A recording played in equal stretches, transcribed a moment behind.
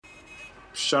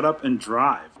Shut Up and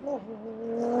Drive.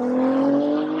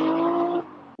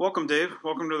 Welcome, Dave.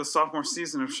 Welcome to the sophomore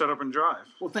season of Shut Up and Drive.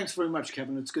 Well, thanks very much,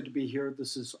 Kevin. It's good to be here.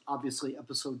 This is obviously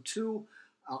episode 2.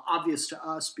 Obvious to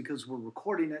us because we're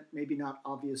recording it, maybe not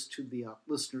obvious to the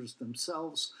listeners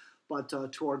themselves, but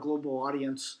to our global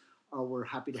audience, we're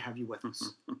happy to have you with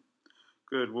us.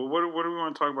 Good. Well, what do we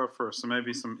want to talk about first? So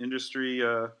maybe some industry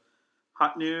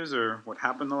hot news or what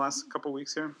happened the last couple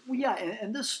weeks here? Well, yeah,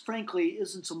 and this, frankly,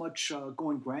 isn't so much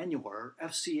going granular.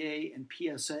 FCA and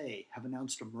PSA have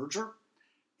announced a merger,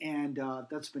 and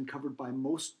that's been covered by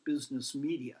most business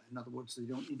media. In other words, they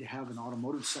don't need to have an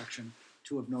automotive section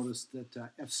to have noticed that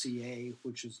FCA,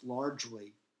 which is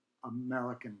largely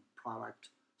American product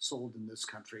sold in this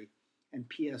country, and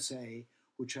PSA,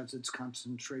 which has its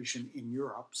concentration in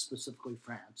Europe, specifically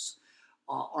France,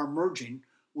 are merging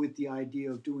with the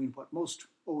idea of doing what most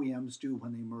OEMs do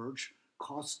when they merge,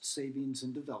 cost savings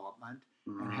and development,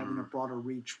 and having a broader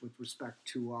reach with respect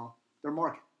to their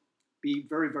market. Be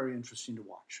very, very interesting to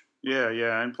watch.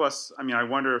 Yeah. And plus, I mean, I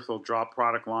wonder if they'll drop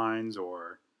product lines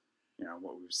or,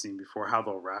 what we've seen before, how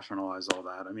they'll rationalize all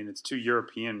that. I mean, it's two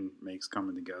European makes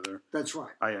coming together. That's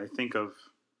right. I think of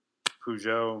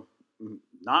Peugeot,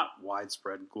 not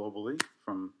widespread globally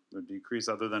from the decrease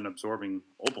other than absorbing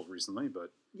Opel recently,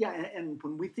 but... Yeah, and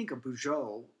when we think of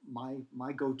Peugeot,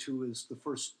 my go-to is the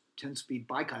first 10-speed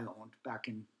bike I owned back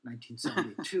in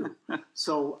 1972.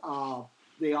 So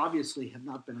they obviously have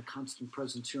not been a constant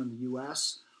presence here in the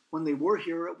U.S. When they were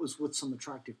here, it was with some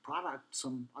attractive product,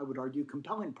 some, I would argue,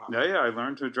 compelling product. Yeah, I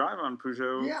learned to drive on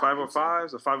Peugeot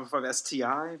 505s, a 505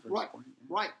 STI.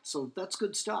 Right. So that's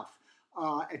good stuff.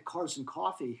 At Cars and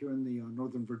Coffee here in the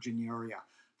Northern Virginia area,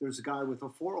 there's a guy with a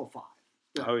 405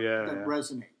 that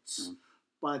resonates. Mm.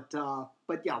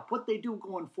 But yeah, what they do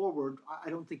going forward, I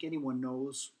don't think anyone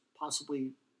knows.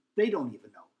 Possibly they don't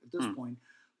even know at this point.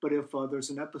 But if there's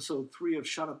an episode 3 of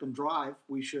Shut Up and Drive,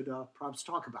 we should perhaps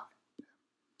talk about it.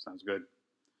 Sounds good.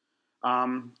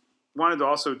 Wanted to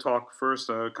also talk first,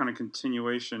 kind of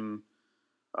continuation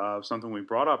of something we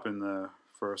brought up in the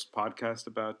first podcast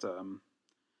about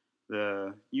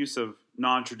the use of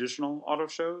non-traditional auto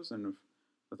shows, and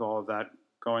with all of that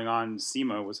going on,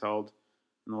 SEMA was held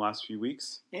in the last few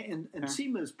weeks. And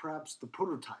SEMA is perhaps the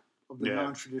prototype of the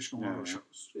non-traditional auto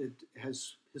shows. It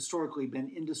has historically been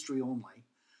industry only.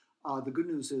 The good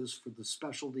news is for the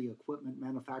Specialty Equipment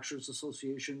Manufacturers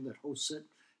Association that hosts it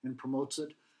and promotes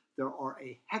it, there are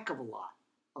a heck of a lot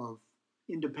of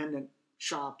independent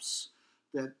shops,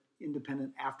 that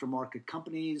independent aftermarket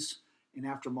companies and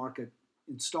aftermarket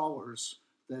installers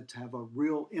that have a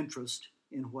real interest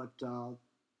in what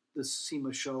this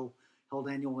SEMA show held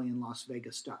annually in Las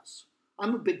Vegas does.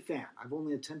 I'm a big fan. I've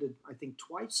only attended, I think,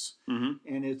 twice, and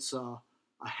it's a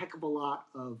heck of a lot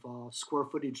of square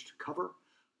footage to cover.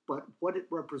 But what it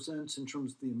represents in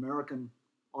terms of the American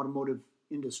automotive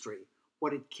industry,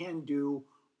 what it can do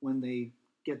when they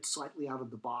get slightly out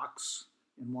of the box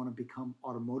and want to become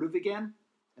automotive again,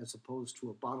 as opposed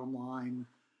to a bottom line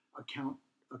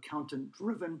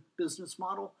accountant-driven business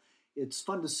model, it's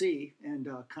fun to see and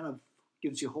kind of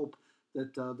gives you hope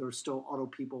that there's still auto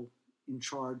people in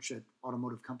charge at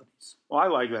automotive companies. Well, I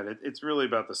like that. It's really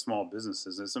about the small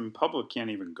businesses. Some public can't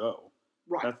even go.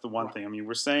 Right. That's the one thing. I mean,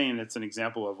 we're saying it's an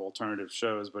example of alternative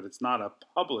shows, but it's not a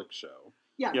public show.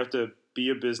 Yeah. You have to be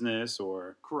a business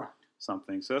or correct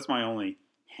something. So that's my only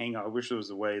hang up. I wish there was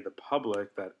a way the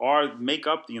public that make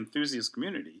up the enthusiast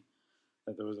community,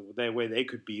 that there was a way they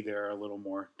could be there a little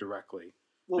more directly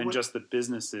than just the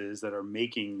businesses that are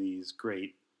making these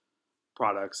great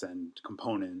products and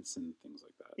components and things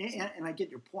like that. And I get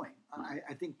your point.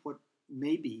 I think what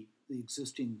maybe the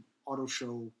existing auto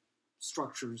show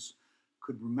structures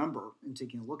could remember in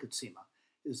taking a look at SEMA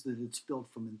is that it's built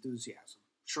from enthusiasm.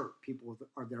 Sure, people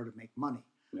are there to make money,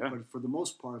 but for the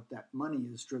most part, that money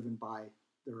is driven by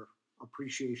their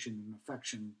appreciation and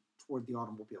affection toward the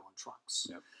automobile and trucks.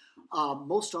 Yep.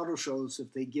 Most auto shows,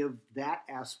 if they give that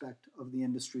aspect of the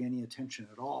industry any attention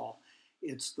at all,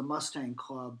 it's the Mustang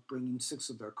Club bringing 6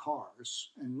 of their cars,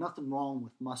 and nothing wrong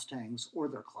with Mustangs or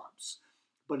their clubs,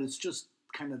 but it's just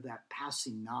kind of that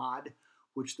passing nod,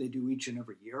 which they do each and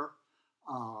every year.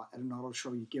 At an auto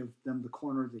show, you give them the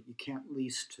corner that you can't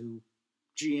lease to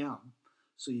GM,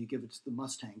 so you give it to the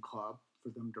Mustang Club for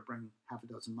them to bring half a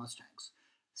dozen Mustangs.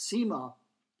 SEMA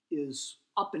is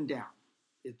up and down.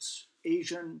 It's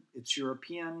Asian, it's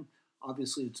European.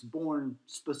 Obviously, it's born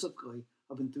specifically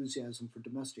of enthusiasm for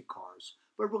domestic cars,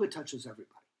 but it really touches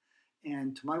everybody.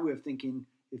 And to my way of thinking,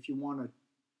 if you want to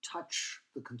touch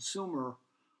the consumer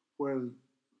where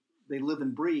they live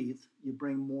and breathe, you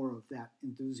bring more of that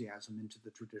enthusiasm into the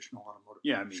traditional automotive.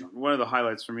 Yeah, I mean, one of the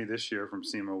highlights for me this year from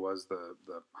SEMA was the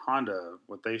Honda,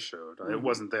 what they showed. Mm-hmm. It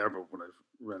wasn't there, but when I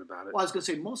read about it. Well, I was going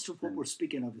to say, most of what we're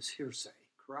speaking of is hearsay,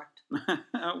 correct?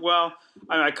 Well,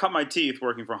 I cut my teeth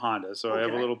working for Honda, so I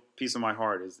have a little piece of my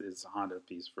heart is a Honda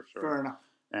piece for sure. Fair enough.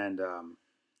 And,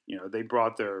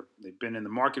 they've been in the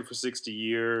market for 60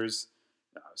 years.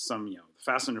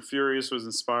 Fast and the Furious was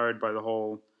inspired by the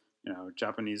whole,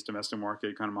 Japanese domestic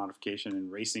market kind of modification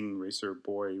and racer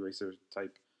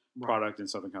type product in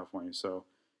Southern California. So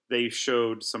they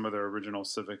showed some of their original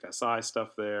Civic Si stuff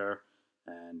there,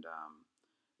 and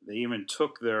they even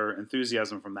took their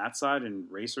enthusiasm from that side and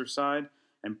racer side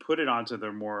and put it onto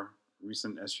their more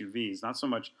recent SUVs. Not so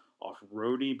much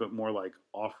off-roady, but more like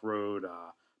off-road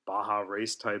Baja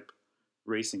race type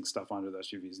racing stuff onto the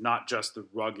SUVs, not just the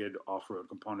rugged off-road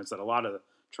components that a lot of the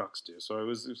trucks do. So it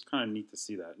was kind of neat to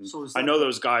see that. And so I know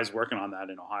those guys working on that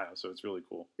in Ohio, so it's really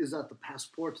cool. Is that the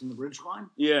Passport and the Ridgeline?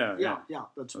 Yeah.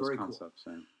 That's those very concepts,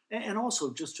 cool. Yeah. And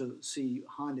also just to see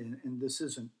Honda, and this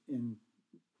isn't in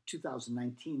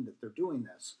 2019 that they're doing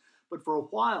this, but for a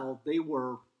while they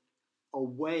were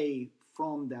away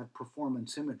from that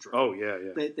performance imagery. Oh, yeah.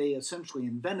 They essentially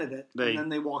invented it, and then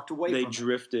they walked away from it. They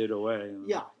drifted away.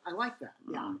 Yeah, I like that.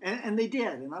 Yeah, and they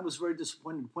did, and I was very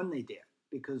disappointed when they did,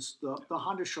 because the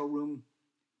Honda showroom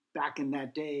back in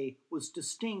that day was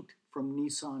distinct from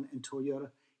Nissan and Toyota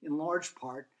in large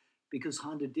part because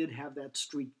Honda did have that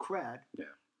street cred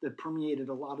that permeated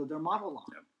a lot of their model line.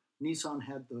 Yep. Nissan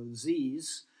had the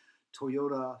Zs,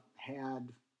 Toyota had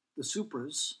the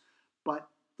Supras, but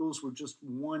those were just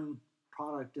one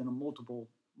product in a multiple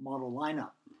model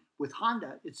lineup. With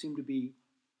Honda, it seemed to be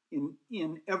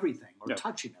in everything or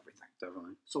touching everything.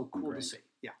 Definitely. So cool to see.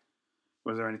 Yeah.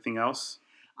 Was there anything else?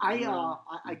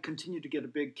 I continue to get a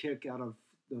big kick out of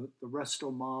the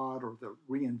Resto Mod or the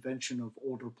reinvention of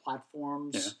older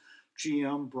platforms. Yeah.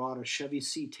 GM brought a Chevy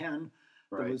C10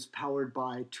 that was powered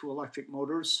by 2 electric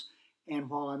motors. And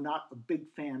while I'm not a big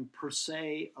fan per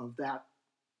se of that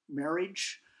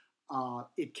marriage,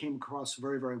 it came across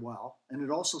very, very well. And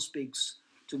it also speaks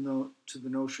to the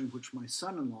notion which my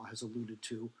son-in-law has alluded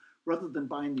to. Rather than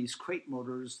buying these crate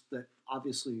motors that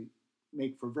obviously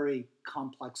make for very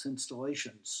complex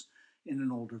installations in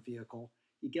an older vehicle,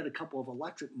 you get a couple of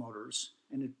electric motors,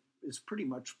 and it is pretty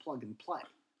much plug and play.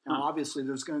 Now, obviously,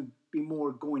 there's going to be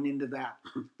more going into that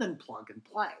than plug and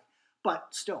play. But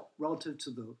still, relative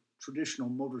to the traditional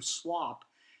motor swap,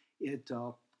 it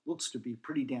looks to be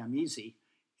pretty damn easy,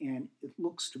 and it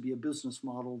looks to be a business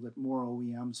model that more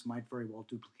OEMs might very well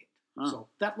duplicate. So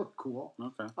that looked cool.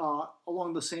 Okay.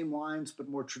 Along the same lines, but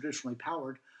more traditionally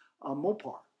powered,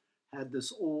 Mopar had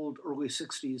this old early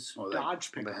 60s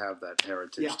Dodge pickup. They have that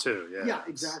heritage too. Yeah,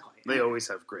 exactly. They always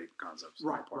have great concepts.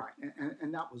 Right.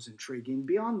 And that was intriguing.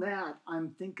 Beyond that,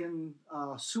 I'm thinking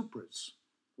Supras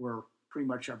were pretty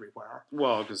much everywhere.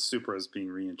 Well, because Supra is being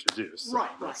reintroduced. So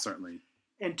right. Certainly.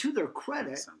 And to their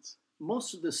credit,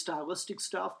 most of the stylistic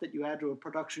stuff that you add to a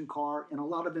production car, in a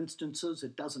lot of instances,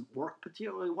 it doesn't work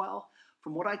particularly well.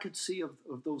 From what I could see of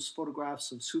those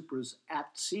photographs of Supras at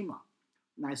SEMA,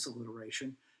 nice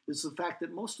alliteration, is the fact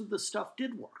that most of the stuff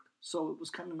did work. So it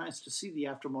was kind of nice to see the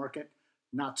aftermarket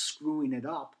not screwing it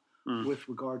up with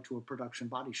regard to a production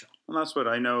body shop. Well, that's what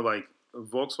I know, like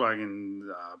Volkswagen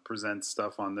presents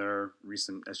stuff on their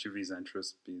recent SUVs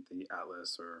interest, be it the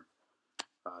Atlas or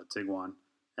Tiguan.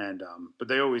 And but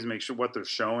they always make sure what they're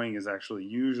showing is actually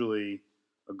usually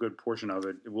a good portion of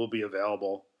it. It will be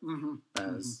available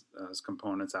as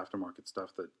components, aftermarket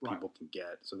stuff that people can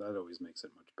get. So that always makes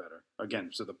it much better. Again,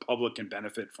 so the public can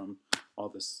benefit from all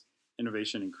this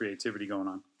innovation and creativity going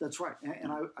on. That's right.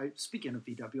 And I speaking of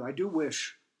VW, I do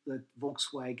wish that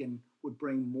Volkswagen would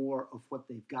bring more of what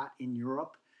they've got in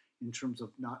Europe in terms of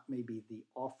not maybe the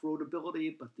off-road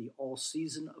ability, but the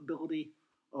all-season ability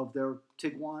of their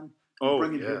Tiguan.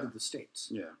 Bring it here to the States.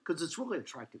 Yeah. Because it's really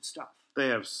attractive stuff. They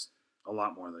have a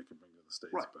lot more they can bring to the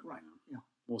States. Right. Yeah.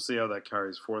 We'll see how that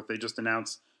carries forth. They just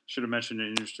announced, should have mentioned in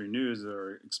industry news,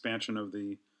 their expansion of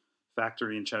the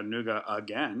factory in Chattanooga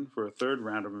again for a third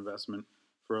round of investment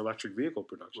for electric vehicle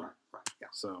production. Right. Yeah.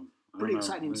 So, pretty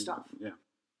exciting stuff. Yeah.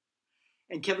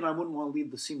 And Kevin, I wouldn't want to leave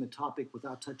the SEMA topic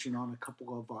without touching on a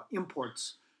couple of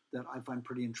imports that I find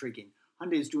pretty intriguing.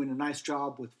 Hyundai's doing a nice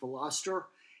job with Veloster.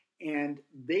 And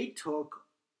they took,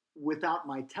 without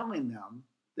my telling them,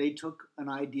 they took an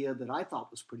idea that I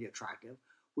thought was pretty attractive,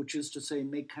 which is to say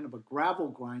make kind of a gravel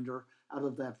grinder out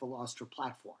of that Veloster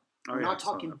platform. We're not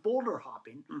talking boulder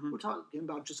hopping. We're talking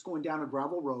about just going down a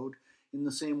gravel road in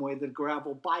the same way that a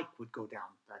gravel bike would go down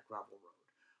that gravel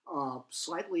road.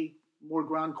 Slightly more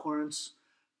ground clearance,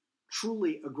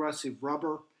 truly aggressive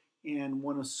rubber, and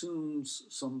one assumes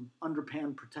some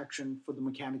underpan protection for the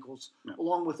mechanicals,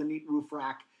 along with a neat roof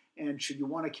rack. And should you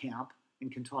want to camp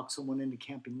and can talk someone into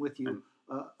camping with you,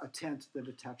 a tent that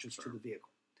attaches to the vehicle.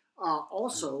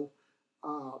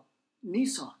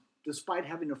 Nissan, despite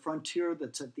having a Frontier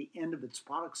that's at the end of its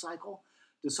product cycle,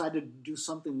 decided to do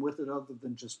something with it other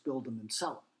than just build them and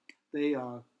sell them. They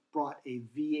brought a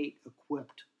V8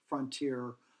 equipped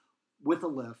Frontier with a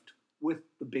lift, with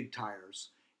the big tires,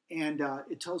 and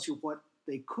it tells you what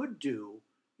they could do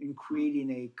in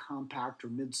creating a compact or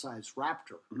mid-sized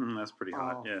Raptor. That's pretty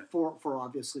hot, For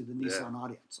obviously the Nissan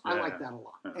audience. I like that a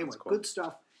lot. Anyway, cool. Good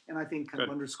stuff, and I think kind of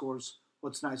underscores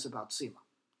what's nice about SEMA.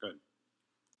 Good.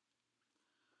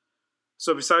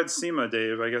 So besides SEMA,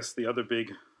 Dave, I guess the other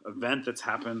big event that's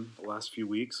happened the last few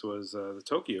weeks was the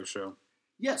Tokyo show.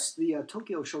 Yes, the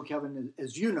Tokyo show, Kevin,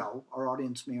 as you know, our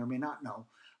audience may or may not know,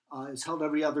 is held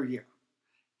every other year.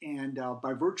 And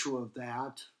by virtue of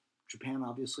that, Japan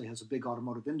obviously has a big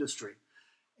automotive industry.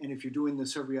 And if you're doing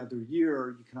this every other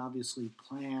year, you can obviously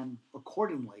plan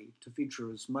accordingly to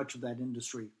feature as much of that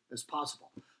industry as possible.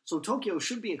 So Tokyo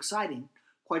should be exciting.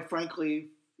 Quite frankly,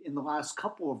 in the last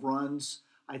couple of runs,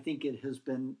 I think it has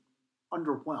been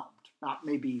underwhelmed. Not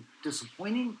maybe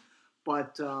disappointing,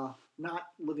 but not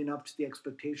living up to the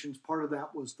expectations. Part of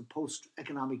that was the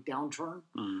post-economic downturn.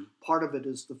 Part of it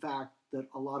is the fact that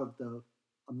a lot of the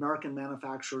American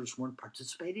manufacturers weren't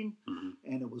participating,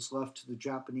 and it was left to the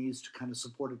Japanese to kind of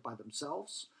support it by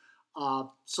themselves.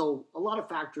 So a lot of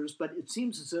factors, but it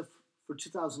seems as if for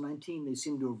 2019 they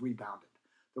seem to have rebounded.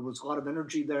 There was a lot of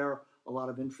energy there, a lot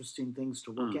of interesting things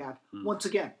to look at. Once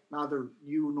again, neither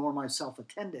you nor myself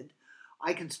attended.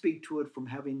 I can speak to it from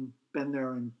having been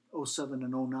there in 2007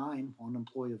 and 2009 on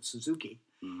employee of Suzuki.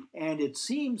 And it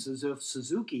seems as if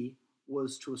Suzuki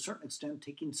was, to a certain extent,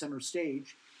 taking center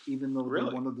stage, even though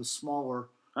they're one of the smaller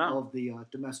of the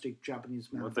domestic Japanese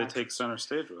manufacturers. What they take center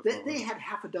stage with? They had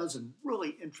half a dozen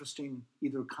really interesting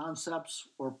either concepts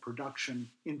or production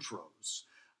intros.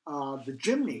 The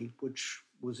Jimny, which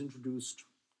was introduced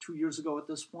 2 years ago at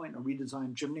this point, a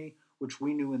redesigned Jimny, which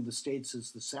we knew in the States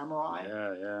as the Samurai,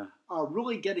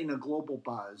 really getting a global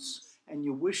buzz. And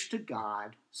you wish to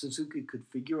God Suzuki could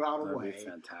figure out a way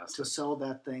to sell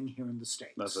that thing here in the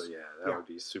States. That would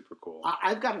be super cool.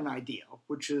 I've got an idea,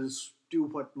 which is do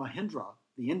what Mahindra,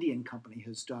 the Indian company,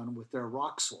 has done with their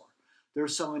Roxor. They're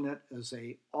selling it as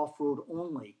a off-road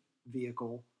only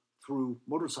vehicle through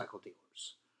motorcycle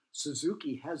dealers.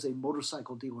 Suzuki has a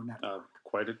motorcycle dealer network.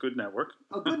 Quite a good network.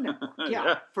 A good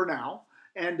network, for now.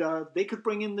 And they could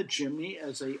bring in the Jimny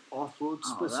as a off-road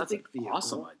specific vehicle.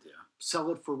 Awesome idea.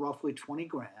 Sell it for roughly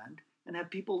 $20,000 and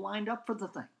have people lined up for the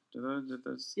thing. Do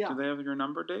they have your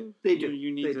number, Dave? They do.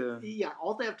 You need to. Yeah,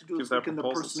 all they have to do is look in the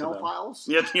personnel files.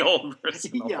 Yeah, the old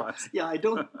personnel files. Yeah. I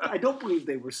don't believe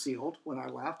they were sealed when I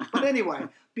left. But anyway,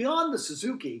 beyond the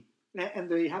Suzuki, and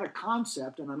they had a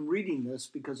concept, and I'm reading this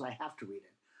because I have to read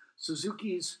it.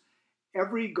 Suzuki's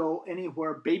Every Go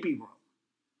Anywhere Baby Room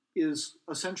is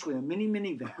essentially a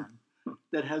minivan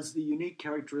that has the unique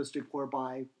characteristic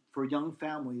whereby, for young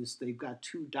families, they've got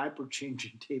 2 diaper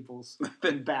changing tables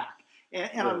in back.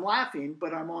 And I'm laughing,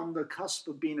 but I'm on the cusp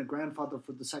of being a grandfather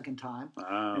for the second time.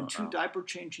 And 2 diaper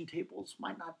changing tables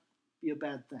might not be a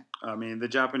bad thing. I mean, the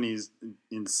Japanese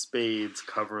in spades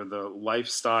cover the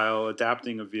lifestyle,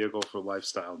 adapting a vehicle for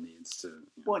lifestyle needs to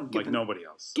like nobody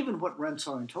else. Given what rents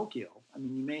are in Tokyo, I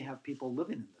mean, you may have people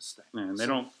living in this thing. And they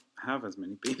don't have as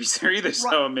many babies there either,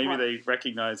 so maybe they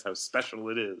recognize how special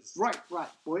it is. Right.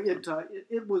 Well,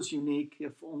 it was unique,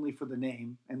 if only for the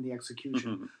name and the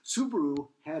execution. Subaru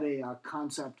had a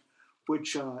concept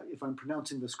which, if I'm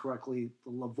pronouncing this correctly,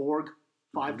 the Lavorg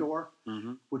 5-door,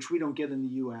 which we don't get in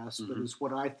the U.S., but is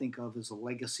what I think of as a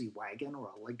legacy wagon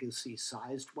or a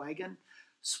legacy-sized wagon,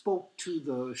 spoke to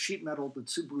the sheet metal that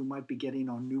Subaru might be getting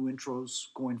on new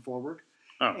intros going forward.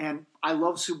 And I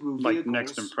love Subaru vehicles. Like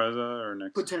next Impreza or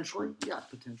next... Potentially.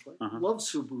 Love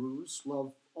Subarus,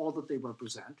 love all that they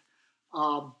represent.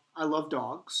 I love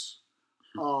dogs.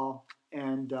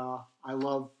 And I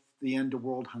love the end of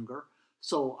world hunger.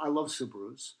 So I love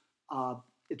Subarus.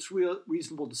 It's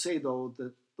reasonable to say, though,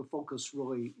 that the focus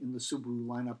really in the Subaru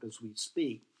lineup as we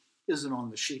speak isn't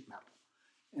on the sheet metal.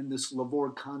 And this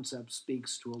Lavorg concept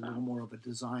speaks to a little more of a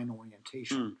design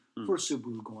orientation for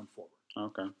Subaru going forward.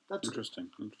 Okay. That's interesting.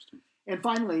 And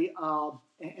finally,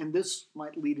 and this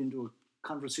might lead into a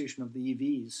conversation of the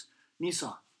EVs,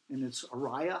 Nissan. And it's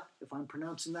Ariya, if I'm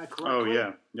pronouncing that correctly.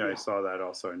 Oh, yeah. I saw that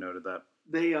also. I noted that.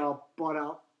 They brought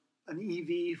out an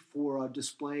EV for a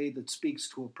display that speaks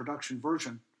to a production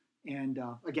version. And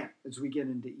again, as we get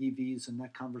into EVs and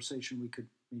that conversation, we could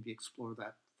maybe explore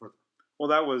that further. Well,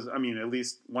 that was, I mean, at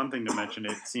least one thing to mention.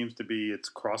 It seems to be it's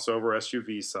crossover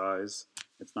SUV size.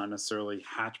 It's not necessarily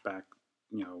hatchback,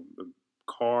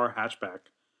 car hatchback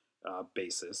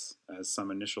basis as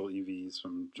some initial EVs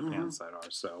from Japan side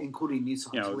are. So, including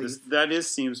Nissan's Leaf.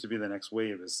 Seems to be the next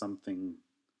wave is something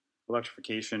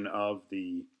electrification of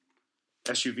the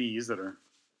SUVs that are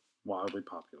wildly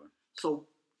popular. So,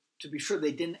 to be sure,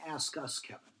 they didn't ask us,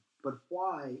 Kevin, but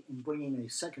why, in bringing a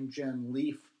second-gen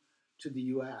Leaf to the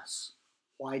U.S.,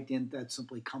 why didn't that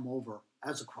simply come over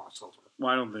as a crossover? Well,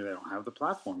 I don't think they don't have the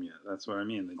platform yet. That's what I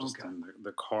mean. They just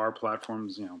the car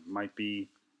platforms, might be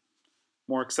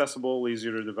more accessible,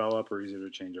 easier to develop, or easier to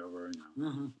change over.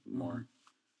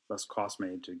 Less cost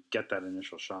made to get that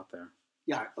initial shot there.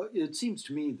 Yeah, it seems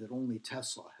to me that only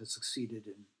Tesla has succeeded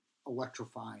in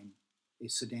electrifying a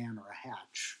sedan or a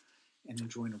hatch and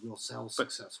enjoying a real sales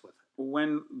success with it.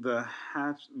 When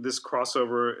this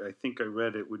crossover, I think I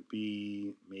read it would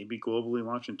be maybe globally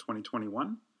launched in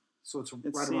 2021. So it's right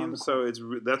around the corner.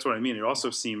 So that's what I mean. It also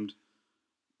seemed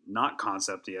not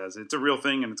concept-y as it's a real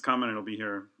thing and it's coming and it'll be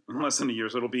here in less than a year.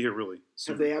 So it'll be here really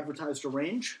soon. Have they advertised a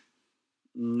range?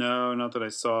 No, not that I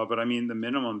saw. But I mean, the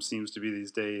minimum seems to be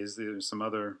these days. There's some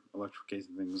other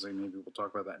electrification things. Like maybe we'll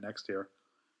talk about that next year.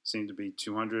 Seem to be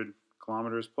 200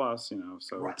 kilometers plus.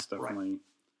 So it's definitely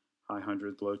high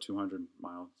 100s, low 200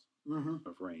 miles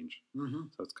of range.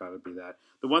 So it's got to be that.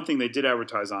 The one thing they did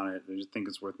advertise on it, I just think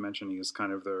it's worth mentioning, is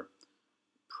kind of their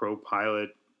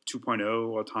ProPilot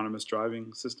 2.0 autonomous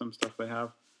driving system stuff they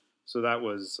have. So that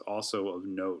was also of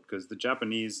note because the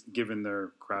Japanese, given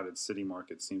their crowded city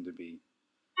market, seem to be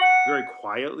very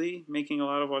quietly making a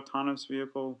lot of autonomous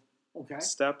vehicle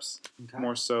steps,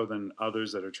 more so than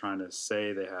others that are trying to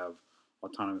say they have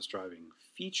autonomous driving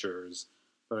features.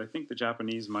 But I think the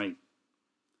Japanese might,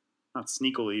 not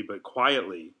sneakily, but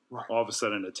quietly, all of a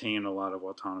sudden attain a lot of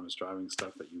autonomous driving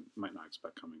stuff that you might not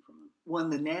expect coming from them. When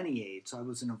the nanny aids, I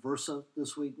was in a Versa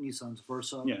this week, Nissan's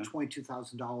Versa,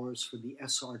 $22,000 for the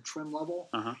SR trim level,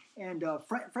 and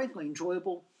frankly,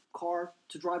 enjoyable car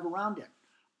to drive around in.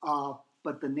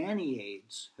 But the nanny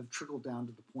aids have trickled down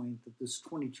to the point that this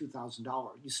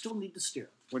 $22,000, you still need to steer.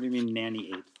 What do you mean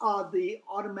nanny aid? The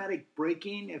automatic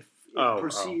braking, if it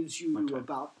perceives you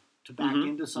about to back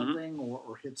into something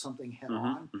or hit something head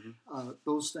on.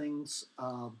 Those things,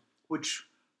 which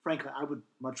frankly I would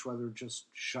much rather just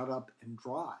shut up and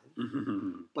drive.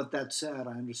 But that said,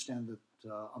 I understand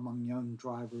that among young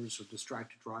drivers or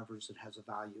distracted drivers it has a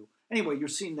value. Anyway, you're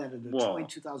seeing that at a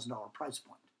 $22,000 price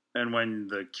point. And when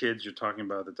the kids you're talking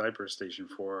about the diaper station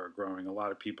for are growing, a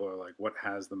lot of people are like, what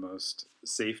has the most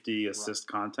safety assist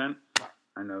content?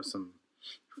 I know some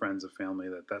friends of family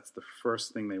that's the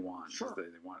first thing they want. Sure. They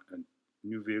want a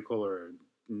new vehicle or a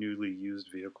newly used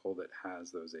vehicle that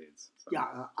has those aids. So.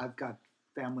 Yeah, I've got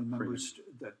family members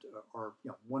that are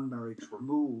one marriage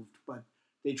removed, but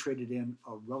they traded in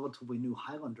a relatively new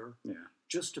Highlander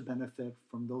just to benefit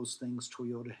from those things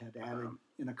Toyota had added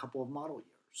in a couple of model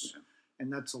years. Yeah.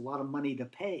 And that's a lot of money to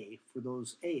pay for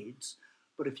those aids.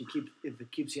 But if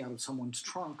it keeps you out of someone's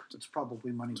trunk, it's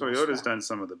probably money. Toyota's done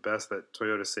some of the best that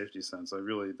Toyota Safety Sense.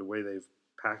 The way they've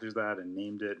packaged that and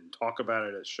named it and talk about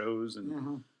it at shows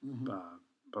and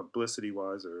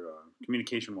publicity-wise or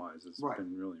communication-wise has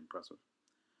been really impressive.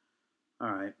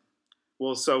 All right.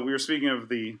 Well, so we were speaking of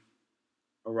the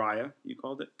Ariya, you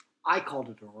called it? I called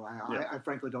it Ariya. Yeah. I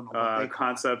frankly don't know what they call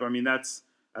concept. I mean, that's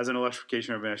as an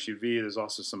electrification of an SUV. There's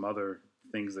also some other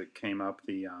things that came up.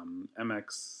 The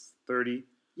MX-30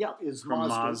 is from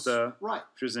Mazda, right,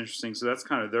 which is interesting. So that's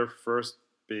kind of their first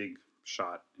big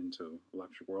shot into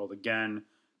electric world. Again,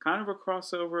 kind of a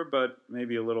crossover, but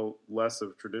maybe a little less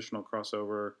of traditional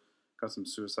crossover. Got some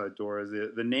suicide doors.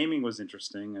 The naming was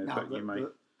interesting. I thought you might.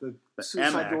 The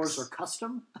suicide doors are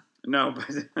custom? No, but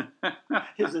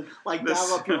is it like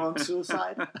dial up your own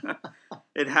suicide?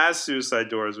 It has suicide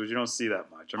doors, which you don't see that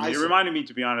much. I mean, it reminded me,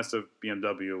 to be honest, of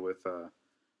BMW with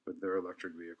their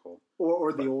electric vehicle,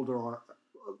 or the older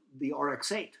the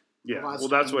RX-8. Yeah, well,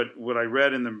 that's what I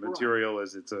read in the material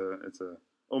is it's a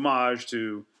homage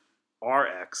to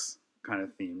RX kind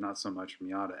of theme, not so much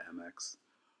Miata MX.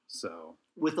 So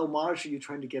with homage, are you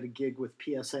trying to get a gig with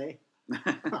PSA?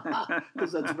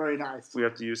 Because that's very nice. We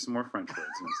have to use some more French words.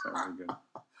 So that would be good.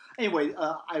 Anyway,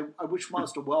 I wish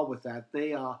Mazda well with that.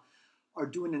 They are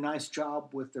doing a nice job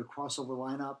with their crossover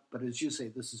lineup, but as you say,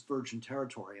 this is virgin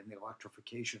territory in the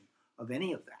electrification of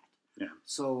any of that. Yeah.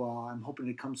 So I'm hoping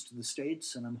it comes to the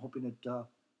States, and I'm hoping it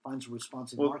finds a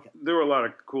responsive market. There were a lot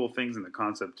of cool things in the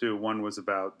concept, too. One was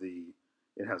about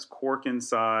it has cork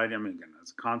inside. I mean, again,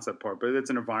 that's a concept part, but it's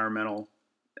an environmental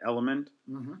element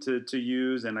to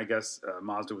use. And I guess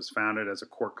Mazda was founded as a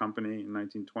cork company in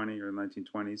 1920 or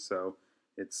 1920, so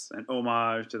it's an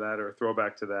homage to that or a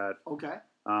throwback to that. Okay.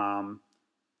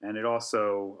 And it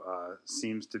also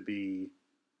seems to be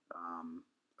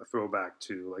a throwback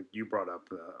to, like you brought up,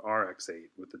 the RX-8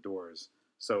 with the doors.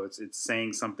 So it's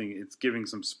saying something. It's giving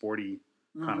some sporty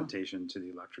connotation to the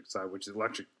electric side, which is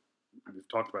electric. We've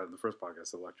talked about it in the first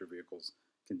podcast. Electric vehicles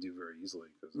can do very easily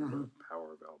because of the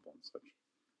power available and such.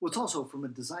 Well, it's also from a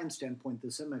design standpoint,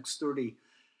 this MX-30.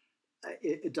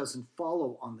 It doesn't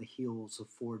follow on the heels of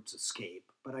Ford's Escape,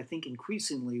 but I think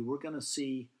increasingly we're going to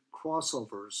see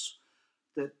crossovers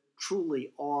that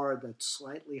truly are that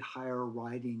slightly higher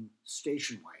riding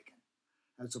station wagon,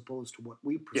 as opposed to what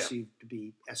we perceive to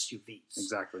be SUVs.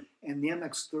 Exactly. And the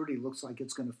MX-30 looks like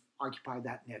it's going to occupy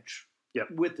that niche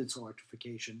with its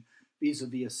electrification,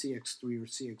 vis-a-vis a CX-3 or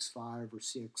CX-5 or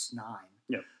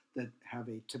CX-9 that have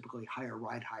a typically higher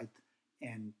ride height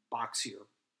and boxier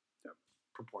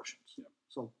proportions.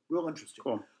 So real interesting.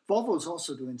 Cool. Volvo is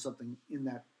also doing something in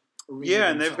that arena. Yeah,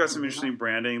 and they've got some interesting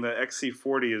branding. The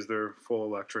XC40 is their full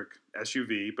electric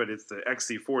SUV, but it's the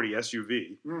XC40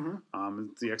 SUV.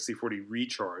 It's the XC40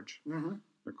 Recharge,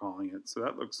 they're calling it. So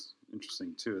that looks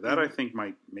interesting too. That I think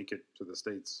might make it to the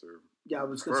States. Or I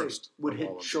was going to say, would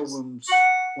hit showrooms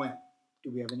when? Do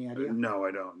we have any idea? No,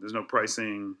 I don't. There's no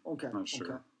pricing. Okay. I'm not sure.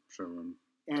 Okay. Showroom.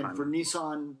 And for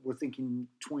Nissan, we're thinking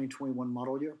 2021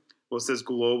 model year? Well, it says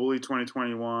globally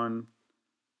 2021.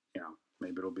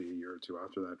 Maybe it'll be a year or two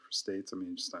after that for States. I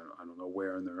mean, I don't know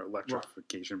where in their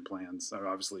electrification plans.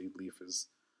 Obviously, Leaf is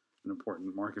an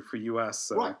important market for U.S.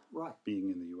 So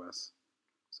being in the U.S.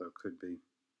 So it could be.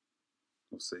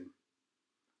 We'll see.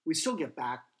 We still get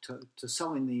back to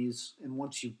selling these, and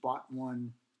once you've bought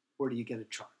one, where do you get it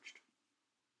charged?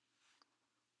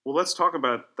 Well, let's talk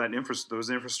about those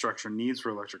infrastructure needs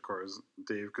for electric cars,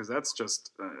 Dave, because that's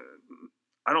just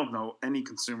I don't know any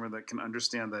consumer that can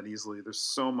understand that easily. There's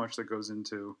so much that goes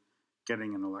into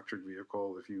getting an electric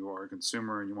vehicle if you are a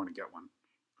consumer and you want to get one.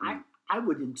 I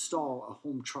would install a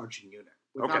home charging unit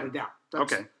without a doubt.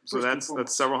 So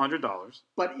that's several $100s.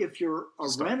 But if you're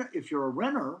a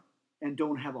renter and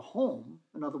don't have a home,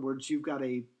 in other words, you've got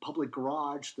a public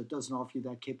garage that doesn't offer you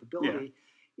that capability,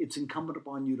 it's incumbent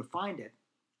upon you to find it.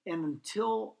 And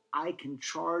until I can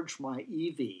charge my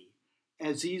EV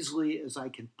as easily as I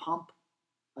can pump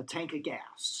a tank of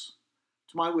gas,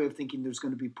 to my way of thinking, there's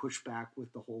going to be pushback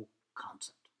with the whole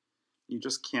concept. You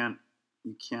just can't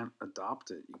adopt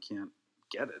it. You can't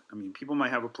get it. I mean, people might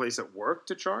have a place at work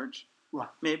to charge,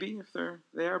 maybe if they're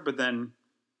there, but then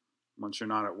once you're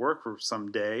not at work for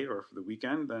some day or for the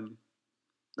weekend, then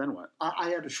what? I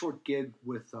had a short gig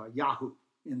with Yahoo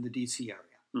in the DC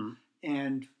area,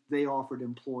 and they offered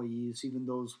employees, even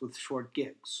those with short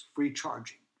gigs, free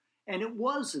charging. And it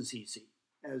was as easy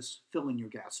as filling your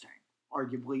gas tank.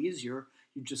 Arguably easier.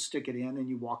 You just stick it in and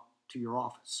you walk to your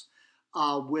office.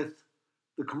 With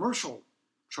the commercial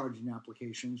charging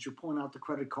applications, you're pulling out the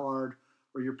credit card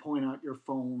or you're pulling out your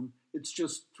phone. It's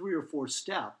just 3 or 4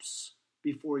 steps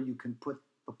before you can put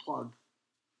the plug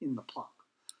in the plug.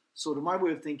 So to my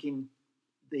way of thinking,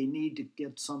 they need to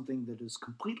get something that is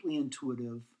completely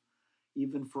intuitive,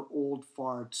 even for old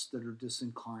farts that are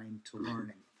disinclined to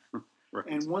learning.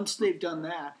 And once they've done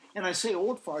that, and I say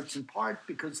old farts in part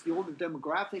because the older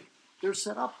demographic, they're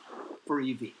set up for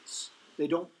EVs. They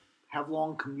don't have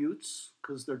long commutes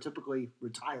because they're typically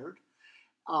retired.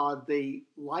 They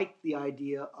like the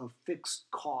idea of fixed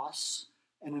costs,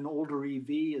 and an older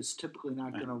EV is typically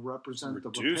not going to represent the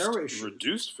repair issue.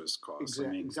 Reduced fixed costs.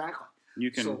 Exactly.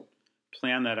 You can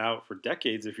plan that out for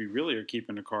decades if you really are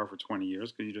keeping a car for 20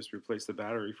 years because you just replace the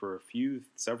battery for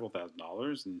several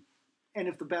 $1,000s. And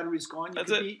if the battery's gone,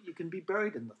 you can be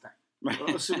buried in the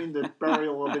thing, assuming the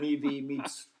burial of an EV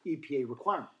meets EPA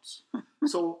requirements.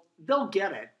 So they'll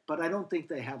get it, but I don't think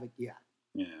they have it yet.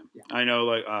 Yeah. I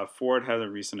know Ford had a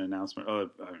recent announcement, I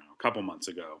don't know, a couple months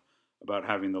ago about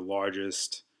having the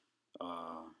largest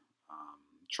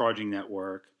charging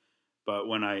network. But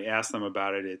when I asked them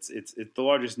about it, it's the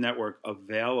largest network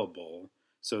available.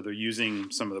 So they're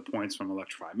using some of the points from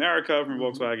Electrify America from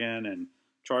Volkswagen and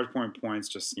ChargePoint points,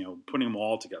 just putting them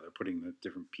all together, putting the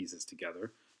different pieces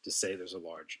together to say there's a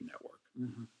large network.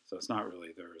 So it's not really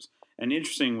theirs. And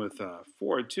interesting with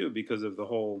Ford too, because of the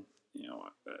whole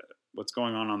what's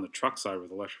going on the truck side with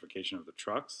electrification of the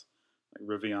trucks, like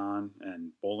Rivian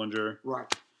and Bollinger.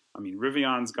 Right. I mean,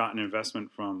 Rivian's gotten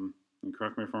investment from, and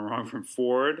correct me if I'm wrong, from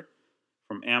Ford,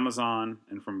 from Amazon,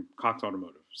 and from Cox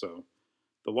Automotive. So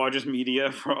the largest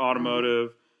media for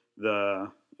automotive,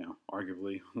 the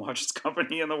arguably largest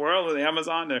company in the world with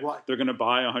Amazon. They're going to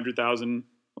buy 100,000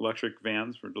 electric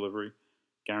vans for delivery,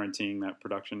 guaranteeing that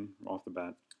production off the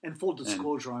bat. And full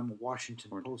disclosure, I'm a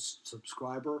Washington Post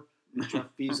subscriber. Jeff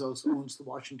Bezos owns the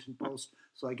Washington Post,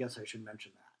 so I guess I should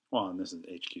mention that. Well, and this is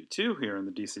HQ2 here in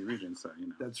the D.C. region, so,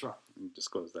 That's right. We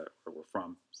disclose that where we're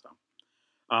from. So,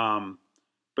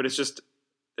 but it's just,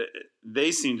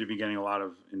 they seem to be getting a lot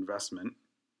of investment.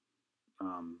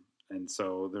 And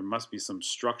so there must be some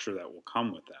structure that will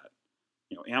come with that.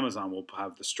 Amazon will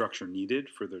have the structure needed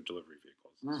for their delivery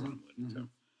vehicles. That's what I'm alluding to.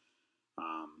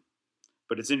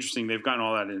 But it's interesting, they've gotten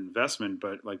all that investment,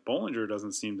 but like Bollinger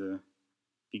doesn't seem to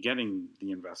be getting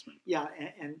the investment. Yeah,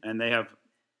 and they have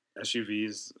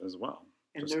SUVs as well.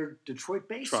 And they're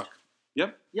Detroit-based. Truck.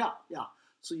 Yep. Yeah.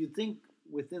 So you'd think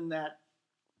within that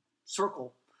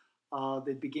circle,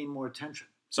 they'd be gaining more attention.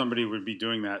 Somebody would be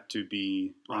doing that to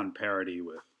be on parity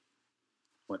with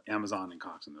what Amazon and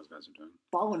Cox and those guys are doing.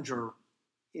 Bollinger,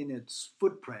 in its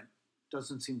footprint,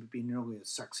 doesn't seem to be nearly as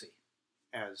sexy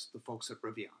as the folks at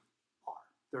Rivian are.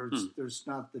 There's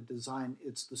not the design;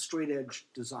 it's the straight edge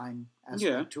design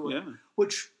aspect to it,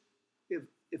 which, if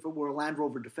it were a Land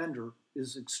Rover Defender,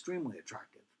 is extremely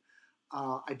attractive.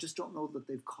 I just don't know that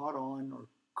they've caught on or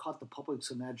caught the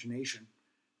public's imagination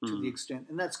to the extent,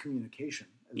 and that's communication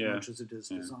as much as it is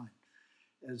design,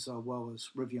 as well as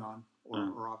Rivian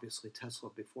or obviously Tesla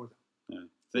before them. Yeah.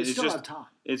 They still have time.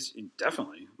 It's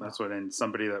definitely that's what, and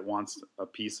somebody that wants a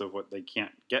piece of what they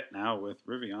can't get now with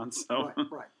Rivian, so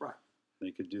right.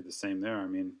 They could do the same there. I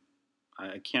mean,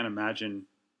 I can't imagine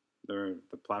the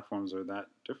platforms are that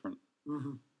different.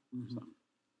 So.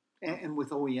 And with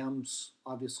OEMs,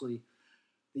 obviously,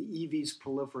 the EVs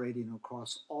proliferating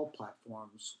across all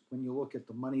platforms. When you look at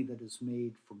the money that is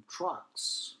made from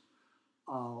trucks,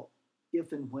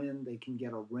 if and when they can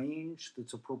get a range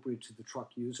that's appropriate to the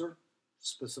truck user,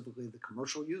 specifically the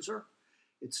commercial user,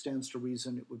 it stands to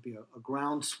reason it would be a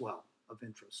groundswell of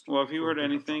interest. Well, if you heard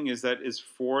anything, is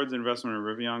Ford's investment in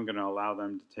Rivian going to allow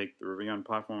them to take the Rivian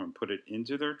platform and put it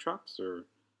into their trucks, or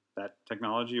that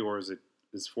technology, or is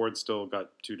Ford still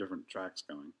got two different tracks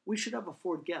going? We should have a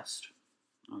Ford guest.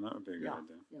 Oh, that would be a good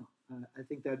idea. Yeah, I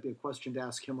think that'd be a question to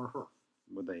ask him or her.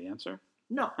 Would they answer?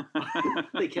 No,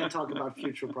 they can't talk about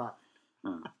future product.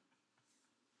 Okay.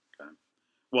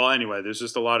 Well, anyway, there's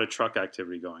just a lot of truck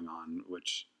activity going on,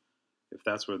 which, if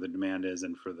that's where the demand is,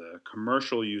 and for the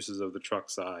commercial uses of the truck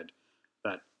side,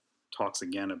 that talks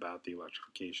again about the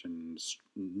electrification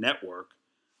network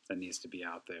that needs to be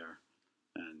out there.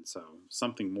 And so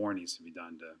something more needs to be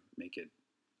done to make it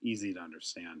easy to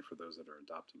understand for those that are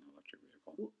adopting an electric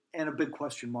vehicle. And a big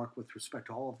question mark with respect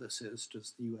to all of this is,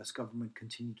 does the U.S. government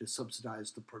continue to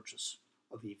subsidize the purchase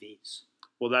of EVs?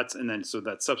 Well, that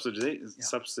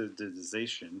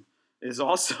subsidization is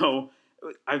also,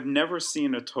 I've never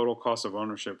seen a total cost of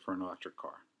ownership for an electric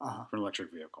car, for an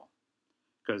electric vehicle.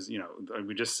 Because,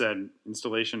 we just said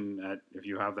installation if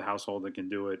you have the household that can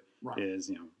do it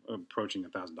is, approaching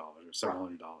 $1,000 or several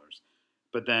 $100.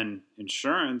 But then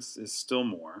insurance is still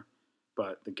more,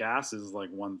 but the gas is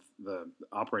like the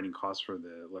operating cost for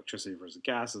the electricity versus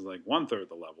gas is like 1/3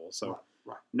 the level. So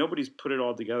nobody's put it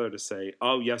all together to say,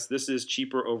 oh, yes, this is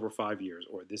cheaper over 5 years,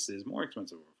 or this is more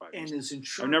expensive over 5 years. And is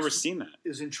insurance? I've never seen that.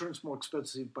 Is insurance more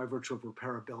expensive by virtue of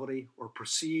repairability or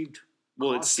perceived?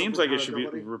 Well, it seems like it should be,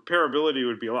 repairability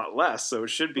would be a lot less, so it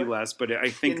should be less, but I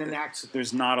think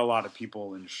there's not a lot of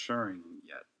people insuring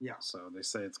yet. Yeah. So they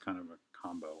say it's kind of a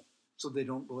combo. So they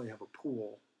don't really have a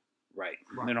pool. Right.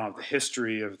 They don't have the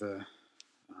history of the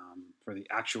for the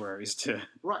actuaries to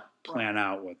plan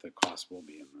out what the cost will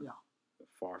be in the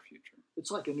far future.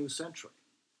 It's like a new century.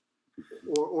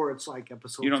 Or it's like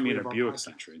episode 3 You don't mean of a our Buick podcast.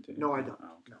 Century, do you? No, I don't.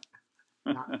 Oh, okay.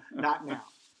 No. Not now.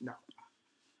 No.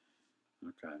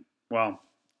 Okay. Well,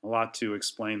 a lot to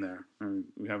explain there. I mean,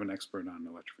 we have an expert on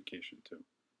electrification too,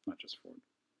 not just Ford.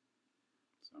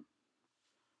 So,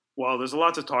 well, there's a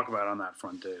lot to talk about on that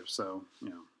front, Dave. So,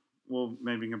 we'll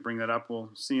maybe can bring that up. We'll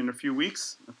see you in a few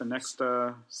weeks at the next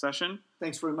session.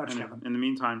 Thanks very much, Kevin. In the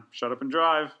meantime, shut up and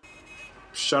drive.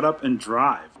 Shut up and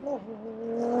drive.